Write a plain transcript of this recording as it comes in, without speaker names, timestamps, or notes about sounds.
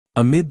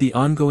Amid the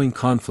ongoing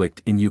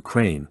conflict in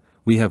Ukraine,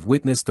 we have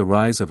witnessed the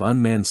rise of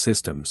unmanned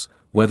systems,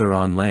 whether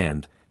on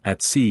land,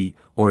 at sea,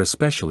 or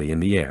especially in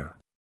the air.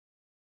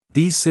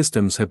 These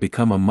systems have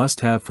become a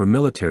must-have for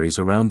militaries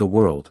around the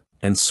world,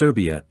 and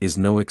Serbia is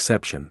no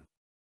exception.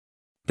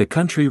 The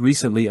country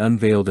recently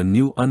unveiled a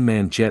new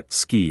unmanned jet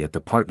ski at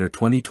the Partner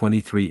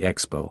 2023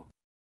 Expo.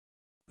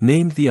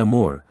 Named the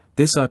Amur,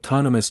 this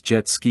autonomous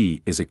jet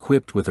ski is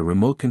equipped with a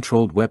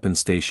remote-controlled weapon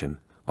station,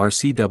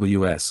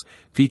 RWS,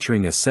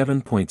 featuring a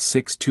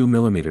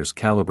 7.62mm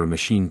caliber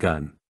machine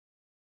gun.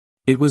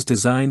 It was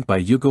designed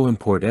by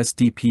Yugoimport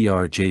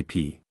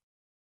SDPR-JP.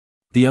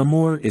 The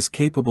Amur is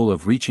capable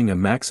of reaching a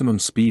maximum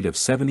speed of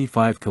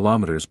 75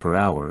 km per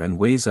hour and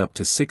weighs up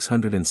to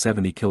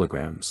 670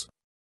 kilograms.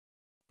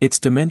 Its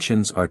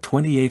dimensions are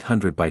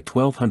 2800 by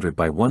 1200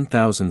 by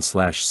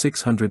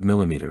 1000/600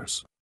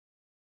 mm.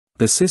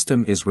 The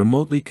system is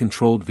remotely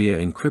controlled via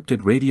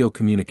encrypted radio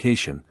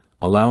communication,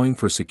 allowing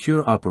for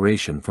secure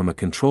operation from a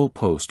control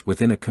post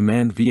within a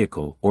command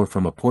vehicle or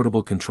from a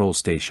portable control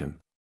station.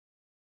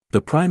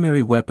 The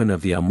primary weapon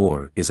of the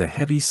Amur is a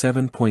heavy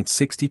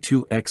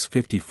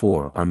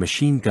 7.62x54R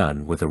machine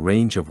gun with a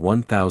range of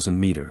 1,000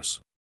 meters.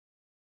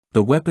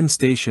 The weapon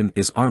station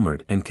is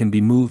armored and can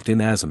be moved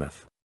in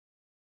azimuth.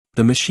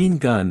 The machine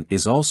gun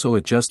is also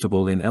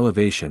adjustable in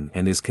elevation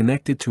and is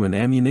connected to an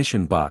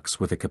ammunition box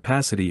with a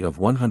capacity of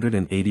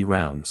 180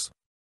 rounds.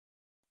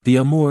 The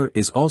Amur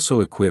is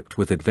also equipped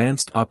with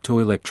advanced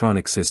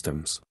optoelectronic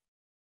systems.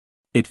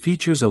 It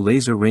features a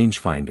laser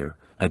rangefinder,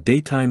 a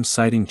daytime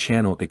sighting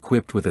channel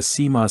equipped with a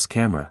CMOS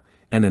camera,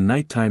 and a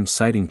nighttime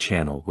sighting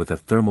channel with a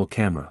thermal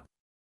camera.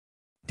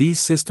 These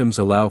systems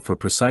allow for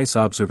precise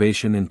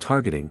observation and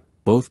targeting,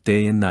 both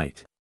day and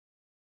night.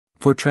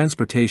 For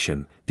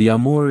transportation, the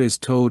Amur is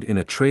towed in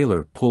a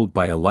trailer pulled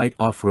by a light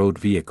off-road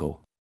vehicle.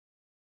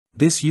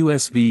 This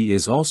USV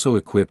is also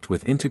equipped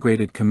with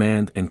integrated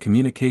command and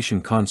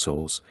communication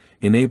consoles,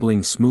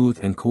 enabling smooth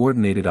and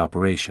coordinated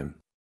operation.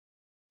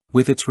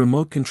 With its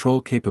remote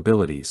control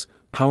capabilities,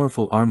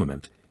 powerful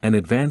armament, and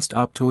advanced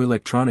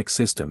optoelectronic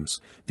systems,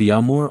 the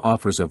Amur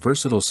offers a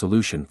versatile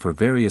solution for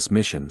various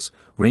missions,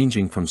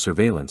 ranging from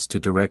surveillance to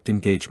direct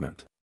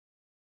engagement.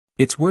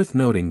 It's worth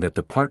noting that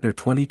the Partner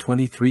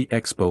 2023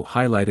 Expo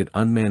highlighted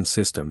unmanned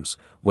systems,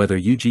 whether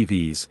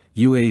UGVs,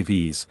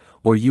 UAVs,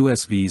 or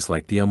USVs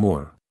like the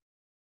Amur.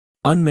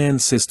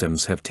 Unmanned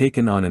systems have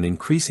taken on an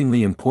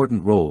increasingly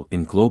important role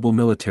in global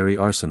military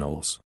arsenals.